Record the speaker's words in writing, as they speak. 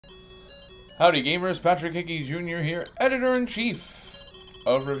Howdy gamers, Patrick Hickey Jr. here, Editor-in-Chief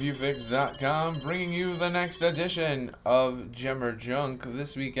of ReviewFix.com, bringing you the next edition of Gem or Junk.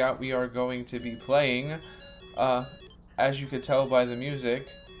 This week out we are going to be playing, as you could tell by the music,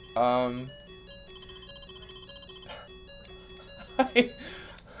 oh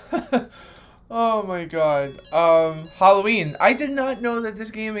my god, Halloween. I did not know that this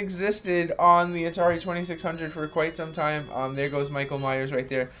game existed on the Atari 2600 for quite some time. There goes Michael Myers right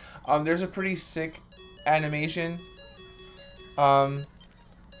there. There's a pretty sick animation for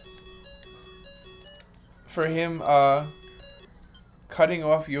him cutting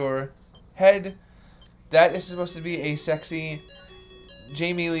off your head. That is supposed to be a sexy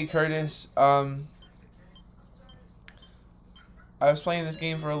Jamie Lee Curtis. I was playing this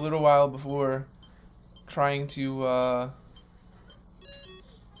game for a little while before trying to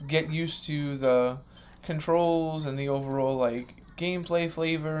get used to the controls and the overall like gameplay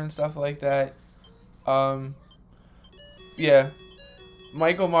flavor and stuff like that. Yeah,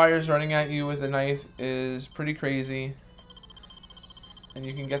 Michael Myers running at you with a knife is pretty crazy, and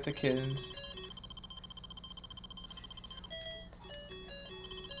you can get the kids.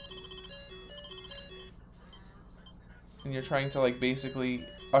 And you're trying to like basically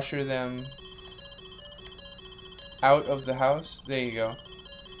usher them out of the house. There you go.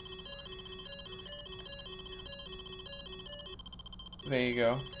 There you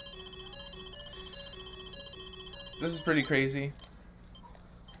go. This is pretty crazy.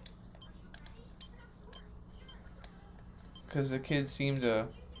 Because the kids seem to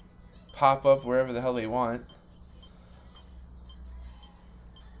pop up wherever the hell they want.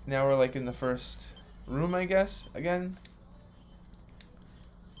 Now we're like in the first room, I guess, again.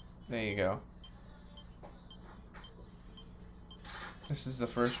 There you go. This is the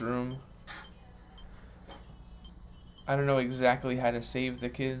first room. I don't know exactly how to save the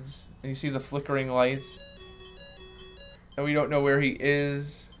kids. And you see the flickering lights. And we don't know where he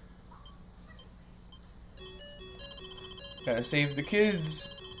is. Gotta save the kids.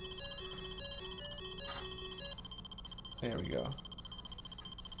 There we go.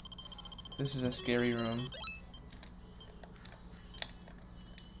 This is a scary room.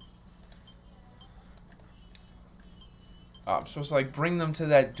 Oh, I'm supposed to like bring them to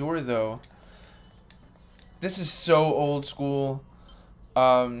that door though. This is so old school.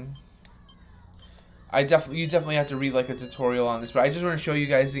 You definitely have to read like a tutorial on this, but I just want to show you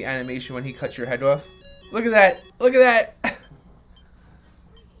guys the animation when he cuts your head off. Look at that! Look at that!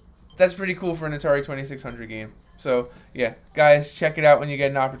 That's pretty cool for an Atari 2600 game. So yeah, guys, check it out when you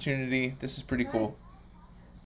get an opportunity. This is pretty cool.